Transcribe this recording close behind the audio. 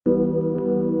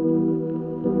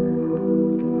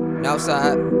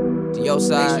Outside, to your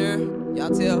side. Make sure y'all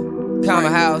tell. Common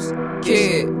House,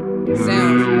 Kid,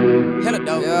 Sounds hella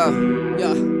dope.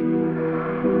 yeah.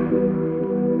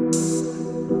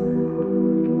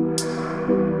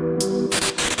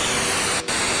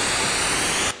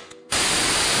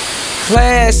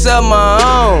 Class of my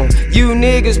own, you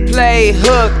niggas play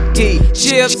hooky.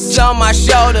 Chips on my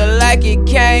shoulder like it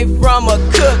came from a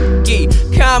cookie.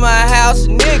 Common House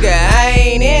nigga, I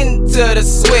ain't into the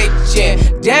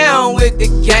switching. Down with the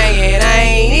gang and I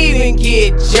ain't even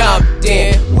get jumped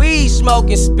in. Weed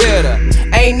smoking spitter,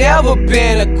 ain't never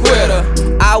been a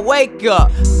quitter. I wake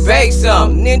up, bake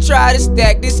something, then try to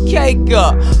stack this cake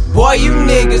up. Boy, you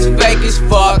niggas fake as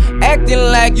fuck, acting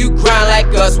like you grind like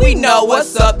us. We know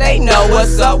what's up, they know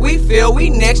what's up. We feel we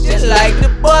next just like the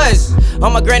bus.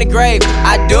 On my granny grave,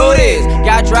 I do this.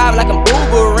 Gotta drive like I'm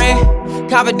Ubering.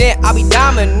 Confident, I'll be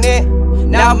dominant.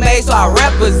 Now I'm made so I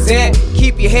represent.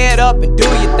 Keep your head up and do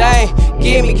your thing.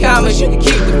 Give me comments, you can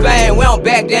keep the fame. We don't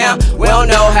back down, we don't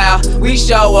know how. We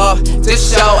show up to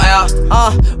show out.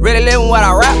 Really living what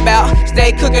I rap about.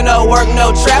 Stay cooking, no work,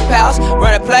 no trap house.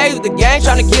 Running plays with the gang,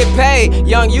 trying to get paid.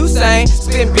 Young Usain,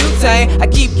 spitting butane. I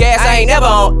keep gas, I ain't never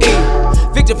on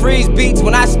E. Victor Freeze beats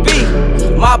when I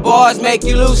speak. My bars make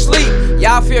you lose sleep.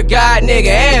 Y'all fear God, nigga,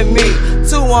 and me.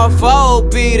 214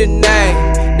 be the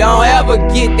name. Don't ever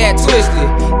get that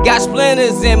twisted. Got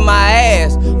splinters in my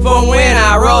ass from when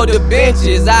I rode the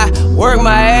benches. I work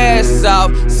my ass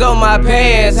off so my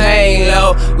pants hang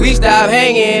low. We stop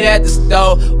hanging at the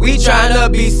store. We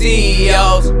tryna be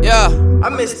CEOs. Yeah. I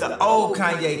miss the old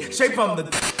Kanye, straight from the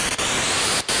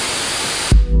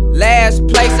Last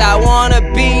place I wanna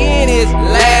be in is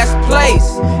last place.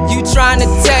 You tryna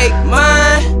take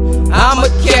mine? I'ma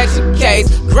catch a case.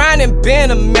 Grinding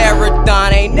been a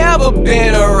marathon, ain't never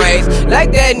been a race.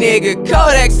 Like that nigga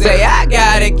Kodak say, I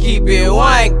gotta keep it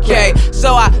 1K.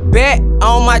 So I bet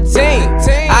on my team.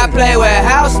 I play with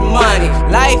house money.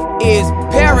 Life is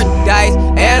paradise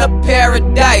and a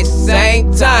paradise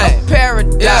same time.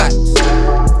 Paradise.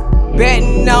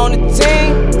 Betting on the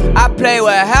team. I play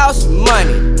with house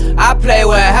money. I play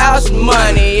with house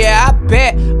money. Yeah, I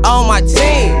bet on my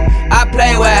team. I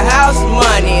play with house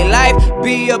money. Life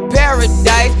be a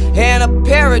paradise and a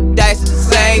paradise at the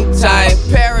same time.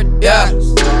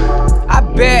 Paradise. I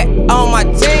bet on my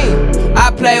team.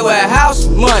 I play with house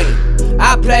money.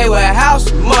 I play with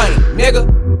house money,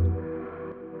 nigga.